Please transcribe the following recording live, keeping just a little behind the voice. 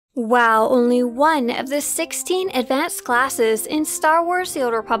While only one of the 16 advanced classes in Star Wars: The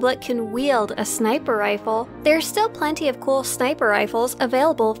Old Republic can wield a sniper rifle, there's still plenty of cool sniper rifles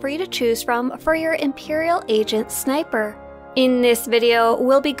available for you to choose from for your Imperial Agent Sniper. In this video,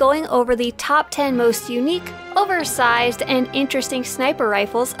 we'll be going over the top 10 most unique, oversized, and interesting sniper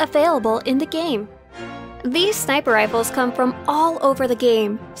rifles available in the game. These sniper rifles come from all over the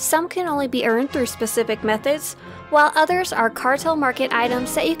game. Some can only be earned through specific methods, while others are Cartel Market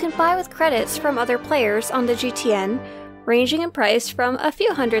items that you can buy with credits from other players on the GTN, ranging in price from a few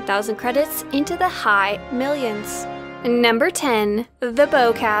 100,000 credits into the high millions. Number 10. The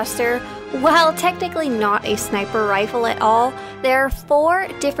Bowcaster. While technically not a sniper rifle at all, there are 4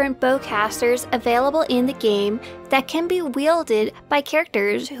 different bowcasters available in the game that can be wielded by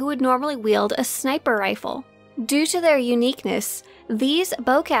characters who would normally wield a sniper rifle. Due to their uniqueness, these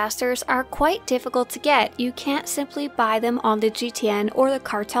bowcasters are quite difficult to get. You can't simply buy them on the GTN or the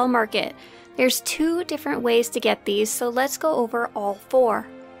Cartel Market. There's 2 different ways to get these, so let's go over all 4.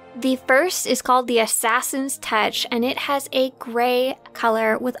 The first is called the Assassin's Touch, and it has a gray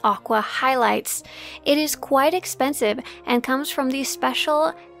color with aqua highlights. It is quite expensive and comes from the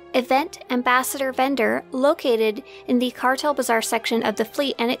special event ambassador vendor located in the Cartel Bazaar section of the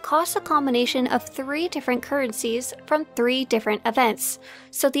fleet, and it costs a combination of 3 different currencies from 3 different events.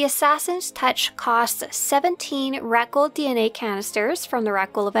 So the Assassin's Touch costs 17 Rat Gold DNA canisters from the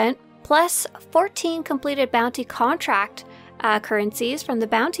Rat Gold event, plus 14 completed bounty contract currencies from the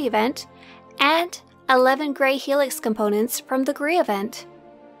bounty event, and 11 gray Helix components from the Gree event.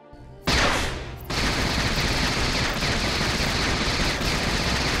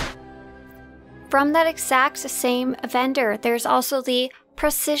 From that exact same vendor, there's also the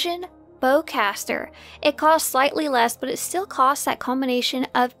Precision Bowcaster. It costs slightly less, but it still costs that combination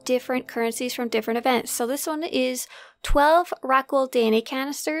of different currencies from different events. So this one is 12 Rat Gold DNA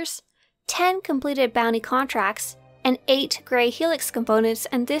canisters, 10 completed bounty contracts, and 8 gray Helix components,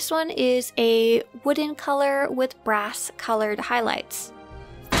 and this one is a wooden color with brass colored highlights.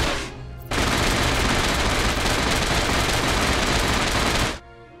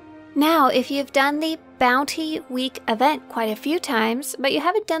 Now, if you've done the Bounty Week event quite a few times, but you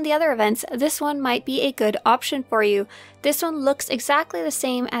haven't done the other events, this one might be a good option for you. This one looks exactly the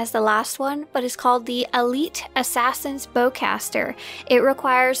same as the last one, but is called the Elite Assassin's Bowcaster. It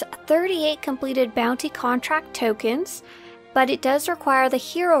requires 38 completed bounty contract tokens, but it does require the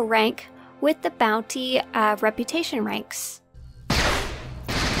hero rank with the bounty reputation ranks.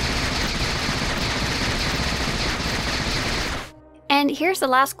 And here's the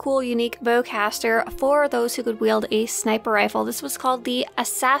last cool unique bowcaster for those who could wield a sniper rifle. This was called the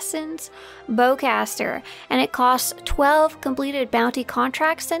Assassin's Bowcaster, and it costs 12 completed bounty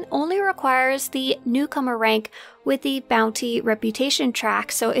contracts and only requires the newcomer rank with the bounty reputation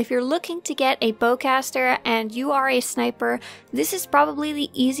track. So if you're looking to get a bowcaster and you are a sniper, this is probably the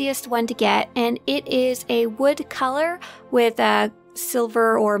easiest one to get, and it is a wood color with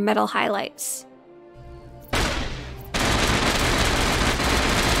silver or metal highlights.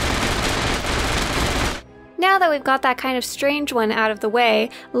 Now that we've got that kind of strange one out of the way,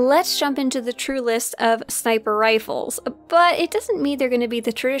 let's jump into the true list of sniper rifles. But it doesn't mean they're going to be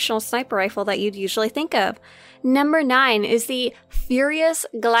the traditional sniper rifle that you'd usually think of. Number 9 is the Furious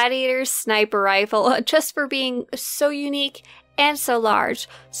Gladiator Sniper Rifle, just for being so unique and so large.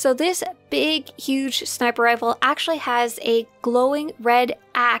 So this big, huge sniper rifle actually has a glowing red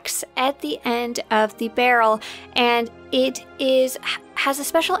axe at the end of the barrel, and it has a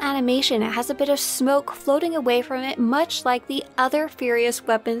special animation. It has a bit of smoke floating away from it, much like the other Furious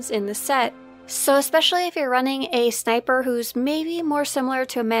weapons in the set. So especially if you're running a sniper who's maybe more similar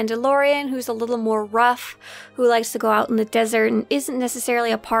to a Mandalorian, who's a little more rough, who likes to go out in the desert and isn't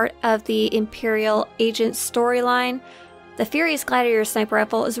necessarily a part of the Imperial Agent storyline, the Furious Gladiator Sniper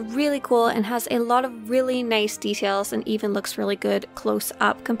Rifle is really cool and has a lot of really nice details and even looks really good close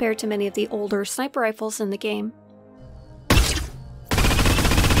up compared to many of the older sniper rifles in the game.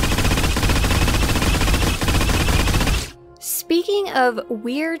 Speaking of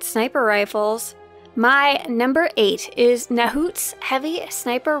weird sniper rifles, my number 8 is Nahut's Heavy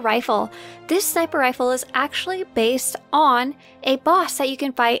Sniper Rifle. This sniper rifle is actually based on a boss that you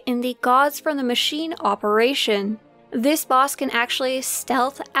can fight in the Gods from the Machine operation. This boss can actually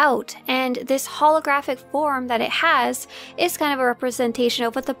stealth out, and this holographic form that it has is kind of a representation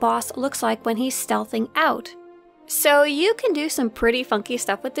of what the boss looks like when he's stealthing out. So you can do some pretty funky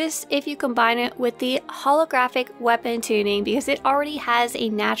stuff with this if you combine it with the holographic weapon tuning, because it already has a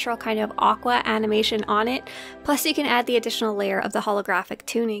natural kind of aqua animation on it, plus you can add the additional layer of the holographic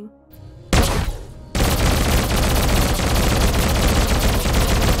tuning.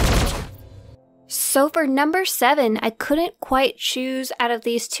 So for number 7, I couldn't quite choose out of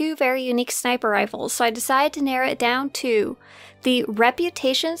these two very unique sniper rifles, so I decided to narrow it down to the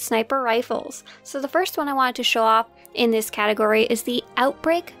Reputation Sniper Rifles. So the first one I wanted to show off in this category is the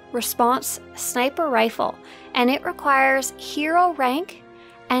Outbreak Response Sniper Rifle, and it requires hero rank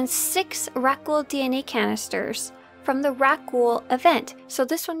and 6 Rakghoul DNA canisters from the Rakghoul event. So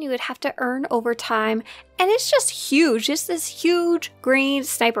this one you would have to earn over time, and it's just huge. It's this huge green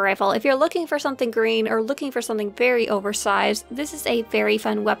sniper rifle. If you're looking for something green or looking for something very oversized, this is a very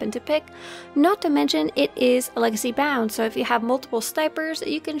fun weapon to pick. Not to mention it is legacy bound, so if you have multiple snipers,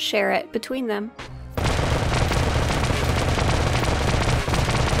 you can share it between them.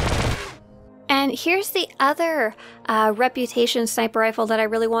 And here's the other Reputation sniper rifle that I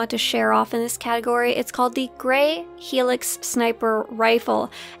really want to share off in this category. It's called the Grey Helix Sniper Rifle,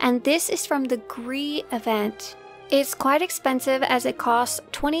 and this is from the Gree event. It's quite expensive as it costs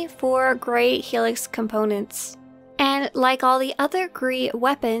 24 Grey Helix components. And like all the other Gree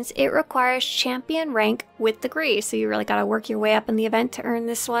weapons, it requires champion rank with the Gree, so you really gotta work your way up in the event to earn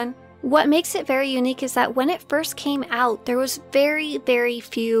this one. What makes it very unique is that when it first came out, there was very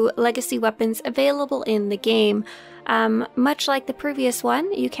few legacy weapons available in the game. Much like the previous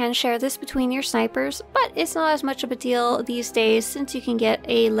one, you can share this between your snipers, but it's not as much of a deal these days since you can get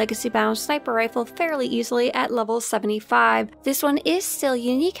a legacy bound sniper rifle fairly easily at level 75. This one is still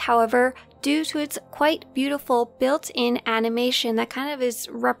unique, however, due to its quite beautiful built-in animation that kind of is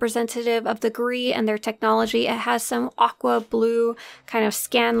representative of the Gree and their technology. It has some aqua blue kind of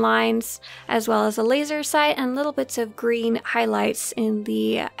scan lines, as well as a laser sight and little bits of green highlights in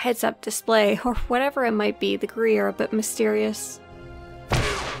the heads-up display, or whatever it might be. The Gree are a bit mysterious.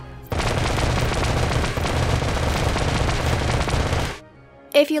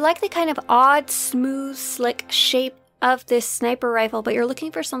 If you like the kind of odd, smooth, slick shape of this sniper rifle, but you're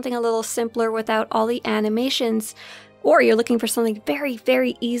looking for something a little simpler without all the animations, or you're looking for something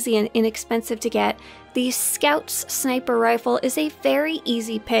very easy and inexpensive to get, the Scout's sniper rifle is a very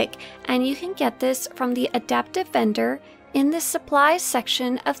easy pick, and you can get this from the adaptive vendor in the supplies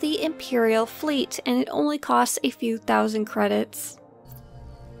section of the Imperial fleet, and it only costs a few thousand credits.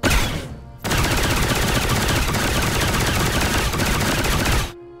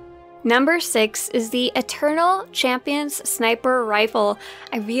 Number 6 is the Eternal Champions Sniper Rifle.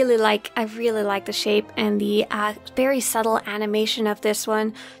 I really like the shape and the very subtle animation of this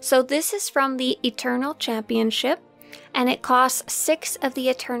one. So this is from the Eternal Championship, and it costs 6 of the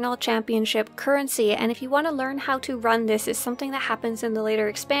Eternal Championship currency. And if you want to learn how to run this, it's something that happens in the later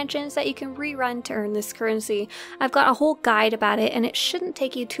expansions that you can rerun to earn this currency. I've got a whole guide about it, and it shouldn't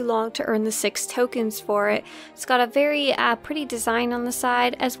take you too long to earn the 6 tokens for it. It's got a very pretty design on the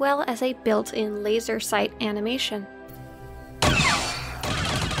side, as well as a built-in laser sight animation.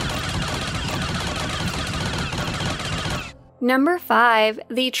 Number 5,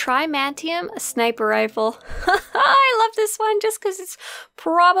 the Trimantium Sniper Rifle. I love this one just because it's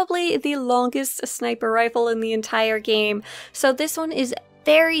probably the longest sniper rifle in the entire game. So this one is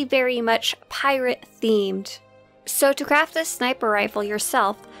very much pirate themed. So to craft this sniper rifle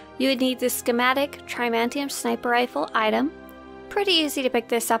yourself, you would need the schematic Trimantium Sniper Rifle item. Pretty easy to pick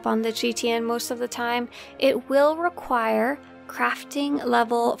this up on the GTN most of the time. It will require crafting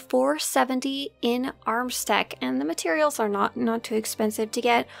level 470 in arms tech, and the materials are not too expensive to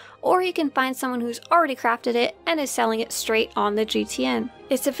get, or you can find someone who's already crafted it and is selling it straight on the GTN.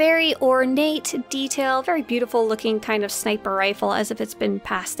 It's a very ornate, detailed, very beautiful looking kind of sniper rifle, as if it's been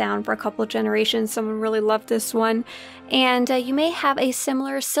passed down for a couple of generations. Someone really loved this one, and you may have a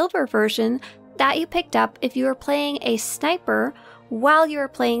similar silver version that you picked up if you were playing a sniper while you were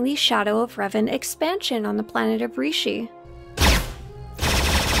playing the Shadow of Revan expansion on the planet of Rishi.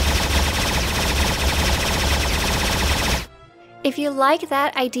 If you like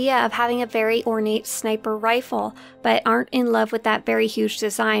that idea of having a very ornate sniper rifle, but aren't in love with that very huge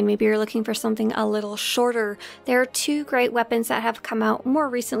design, maybe you're looking for something a little shorter, there are 2 great weapons that have come out more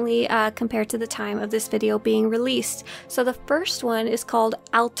recently compared to the time of this video being released. So the first one is called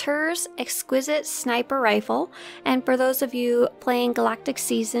Altur's Exquisite Sniper Rifle, and for those of you playing Galactic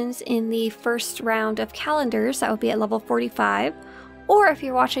Seasons in the first round of calendars, that would be at level 45. Or if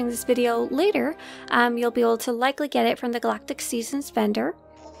you're watching this video later, you'll be able to likely get it from the Galactic Seasons vendor.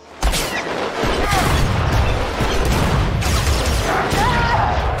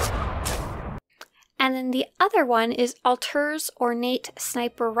 And then the other one is Altur's Ornate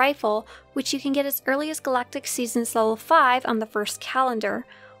Sniper Rifle, which you can get as early as Galactic Seasons level 5 on the first calendar.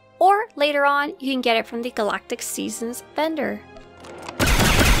 Or later on, you can get it from the Galactic Seasons vendor.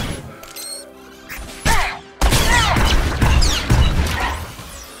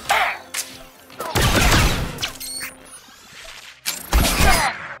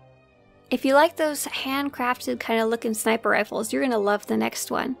 If you like those handcrafted kind of looking sniper rifles, you're going to love the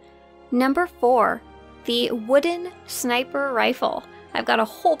next one. Number 4, the wooden sniper rifle. I've got a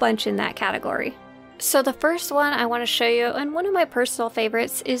whole bunch in that category. So the first one I want to show you, and one of my personal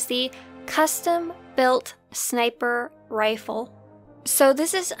favorites, is the custom built sniper rifle. So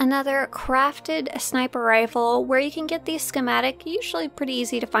this is another crafted sniper rifle where you can get the schematic, usually pretty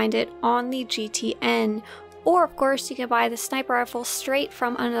easy to find it, on the GTN. Or of course you can buy the sniper rifle straight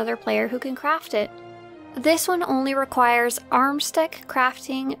from another player who can craft it. This one only requires Armstech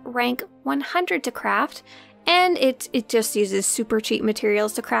crafting rank 100 to craft, and it just uses super cheap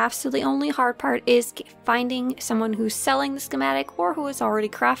materials to craft, so the only hard part is finding someone who's selling the schematic or who has already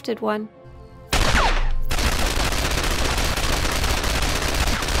crafted one.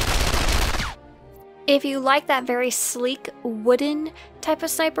 If you like that very sleek wooden type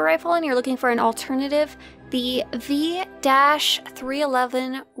of sniper rifle and you're looking for an alternative, the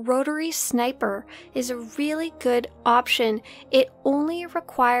V-311 Rotary Sniper is a really good option. It only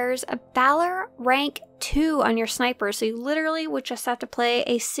requires a Valor rank 2 on your sniper, so you literally would just have to play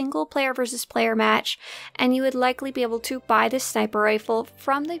a single player versus player match, and you would likely be able to buy this sniper rifle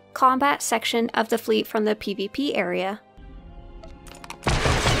from the combat section of the fleet from the PvP area.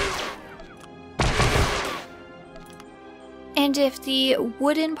 And if the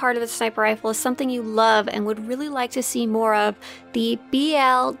wooden part of the sniper rifle is something you love and would really like to see more of, the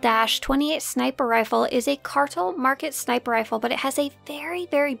BL-28 sniper rifle is a Cartel Market sniper rifle, but it has a very,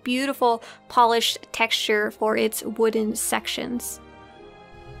 very beautiful polished texture for its wooden sections.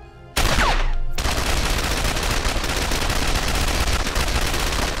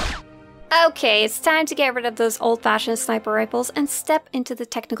 Okay, it's time to get rid of those old-fashioned sniper rifles and step into the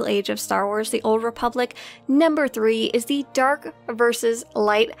technical age of Star Wars: The Old Republic. Number 3 is the dark versus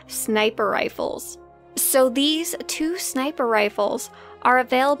light sniper rifles. So these two sniper rifles are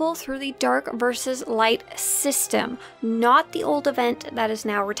available through the dark versus light system, not the old event that is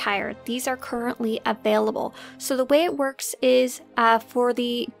now retired. These are currently available. So the way it works is for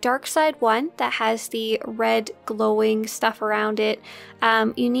the dark side one that has the red glowing stuff around it,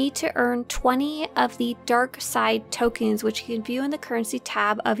 you need to earn 20 of the dark side tokens, which you can view in the currency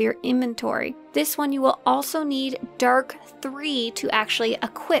tab of your inventory. This one you will also need dark 3 to actually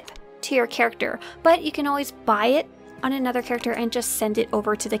equip to your character, but you can always buy it on another character and just send it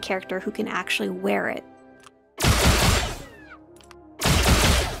over to the character who can actually wear it.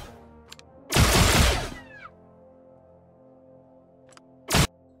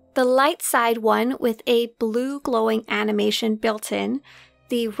 The light side one with a blue glowing animation built in,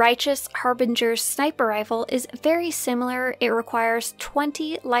 the Righteous Harbinger sniper rifle, is very similar. It requires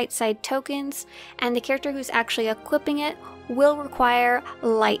 20 light side tokens, and the character who's actually equipping it will require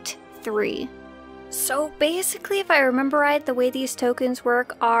light 3. So basically, if I remember right, the way these tokens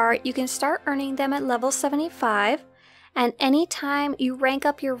work are you can start earning them at level 75, and anytime you rank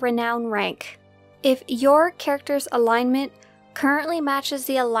up your renown rank, if your character's alignment currently matches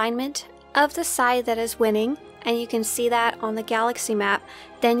the alignment of the side that is winning, and you can see that on the galaxy map,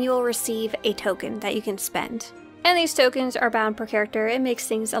 then you will receive a token that you can spend. And these tokens are bound per character. It makes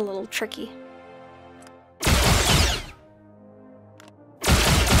things a little tricky.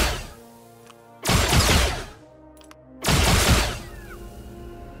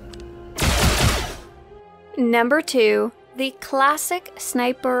 Number 2, the classic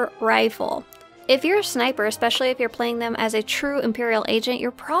sniper rifle. If you're a sniper, especially if you're playing them as a true Imperial agent,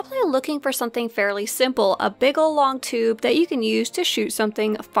 you're probably looking for something fairly simple, a big ol' long tube that you can use to shoot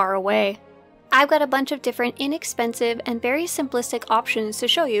something far away. I've got a bunch of different inexpensive and very simplistic options to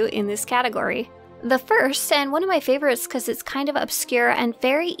show you in this category. The first, and one of my favorites because it's kind of obscure and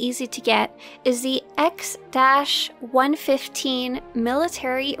very easy to get, is the X-115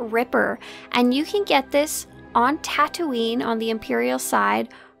 Military Ripper, and you can get this on Tatooine on the Imperial side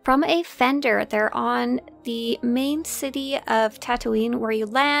from a vendor. They're on the main city of Tatooine where you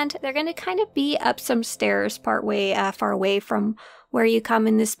land. They're going to kind of be up some stairs far away from where you come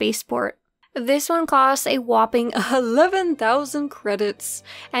in the spaceport. This one costs a whopping 11,000 credits,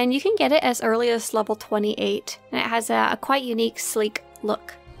 and you can get it as early as level 28, and it has a quite unique, sleek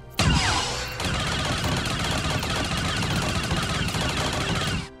look.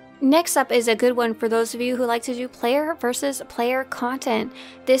 Next up is a good one for those of you who like to do player versus player content.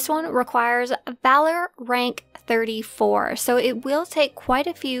 This one requires Valor rank 34, so it will take quite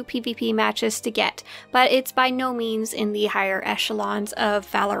a few PvP matches to get, but it's by no means in the higher echelons of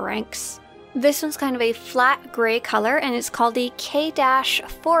Valor ranks. This one's kind of a flat gray color, and it's called the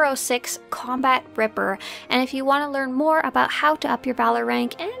K-406 Combat Ripper. And if you want to learn more about how to up your Valor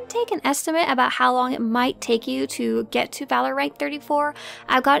rank and take an estimate about how long it might take you to get to Valor rank 34,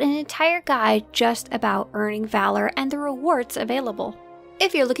 I've got an entire guide just about earning Valor and the rewards available.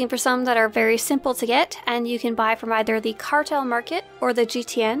 If you're looking for some that are very simple to get and you can buy from either the Cartel Market or the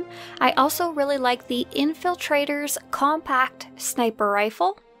GTN, I also really like the Infiltrator's Compact Sniper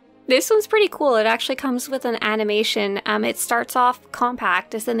Rifle. This one's pretty cool. It actually comes with an animation. It starts off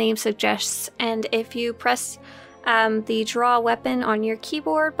compact, as the name suggests, and if you press the draw weapon on your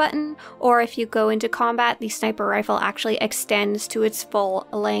keyboard button, or if you go into combat, the sniper rifle actually extends to its full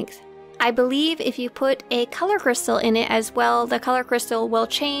length. I believe if you put a color crystal in it as well, the color crystal will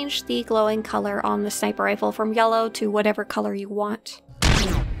change the glowing color on the sniper rifle from yellow to whatever color you want.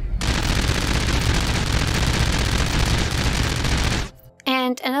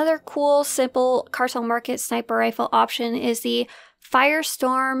 And another cool, simple Cartel Market sniper rifle option is the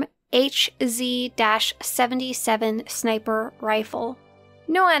Firestorm HZ-77 sniper rifle.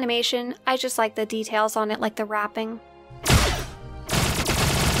 No animation, I just like the details on it, like the wrapping.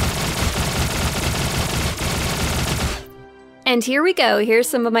 And here we go, here's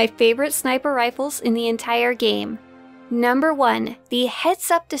some of my favorite sniper rifles in the entire game. Number 1, the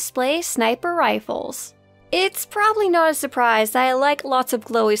heads-up display sniper rifles. It's probably not a surprise that I like lots of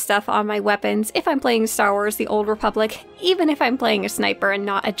glowy stuff on my weapons if I'm playing Star Wars: The Old Republic, even if I'm playing a sniper and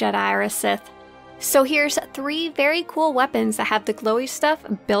not a Jedi or a Sith. So here's 3 very cool weapons that have the glowy stuff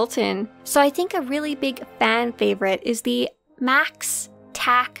built in. So I think a really big fan favorite is the Max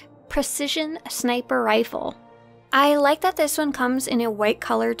Tac Precision Sniper Rifle. I like that this one comes in a white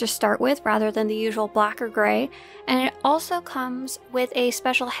color to start with rather than the usual black or gray, and it also comes with a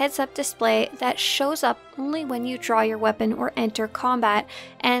special heads-up display that shows up only when you draw your weapon or enter combat,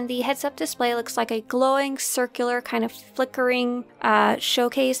 and the heads-up display looks like a glowing, circular, kind of flickering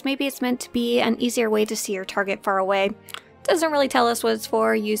showcase. Maybe it's meant to be an easier way to see your target far away. Doesn't really tell us what it's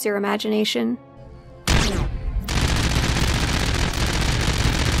for, use your imagination.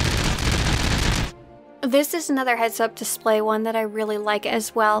 This is another heads-up display one that I really like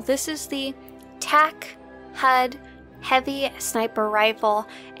as well. This is the TAC HUD Heavy Sniper Rifle,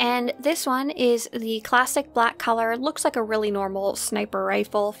 and this one is the classic black color. It looks like a really normal sniper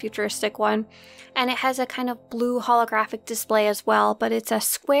rifle, futuristic one, and it has a kind of blue holographic display as well, but it's a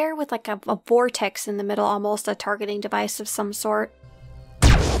square with like a vortex in the middle, almost a targeting device of some sort.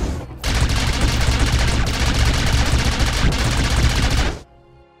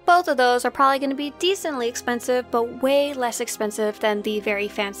 Both of those are probably going to be decently expensive, but way less expensive than the very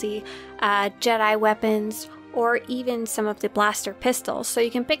fancy Jedi weapons or even some of the blaster pistols. So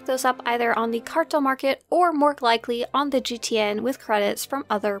you can pick those up either on the Cartel Market or more likely on the GTN with credits from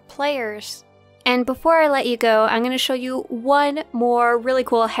other players. And before I let you go, I'm going to show you one more really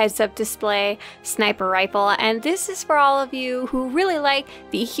cool heads-up display sniper rifle, and this is for all of you who really like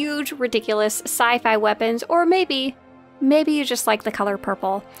the huge, ridiculous sci-fi weapons, or maybe you just like the color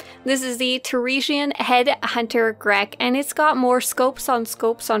purple. This is the Teresian Headhunter Grek, and it's got more scopes on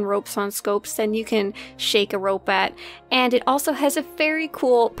scopes on ropes on scopes than you can shake a rope at. And it also has a very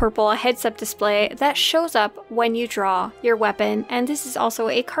cool purple heads-up display that shows up when you draw your weapon. And this is also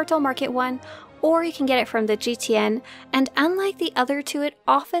a Cartel Market one, or you can get it from the GTN. And unlike the other two, it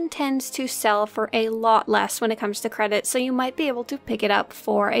often tends to sell for a lot less when it comes to credit, so you might be able to pick it up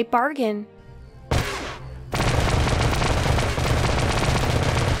for a bargain.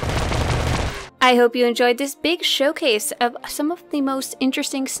 I hope you enjoyed this big showcase of some of the most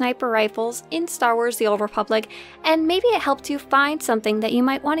interesting sniper rifles in Star Wars: The Old Republic, and maybe it helped you find something that you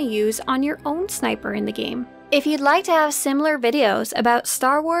might want to use on your own sniper in the game. If you'd like to have similar videos about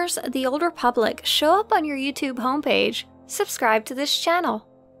Star Wars: The Old Republic show up on your YouTube homepage, subscribe to this channel.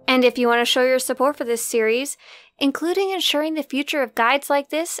 And if you want to show your support for this series, including ensuring the future of guides like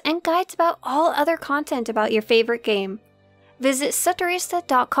this and guides about all other content about your favorite game, visit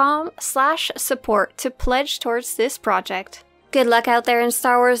Swtorista.com/support to pledge towards this project. Good luck out there in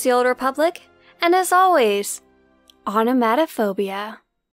Star Wars: The Old Republic, and as always, onomatophobia.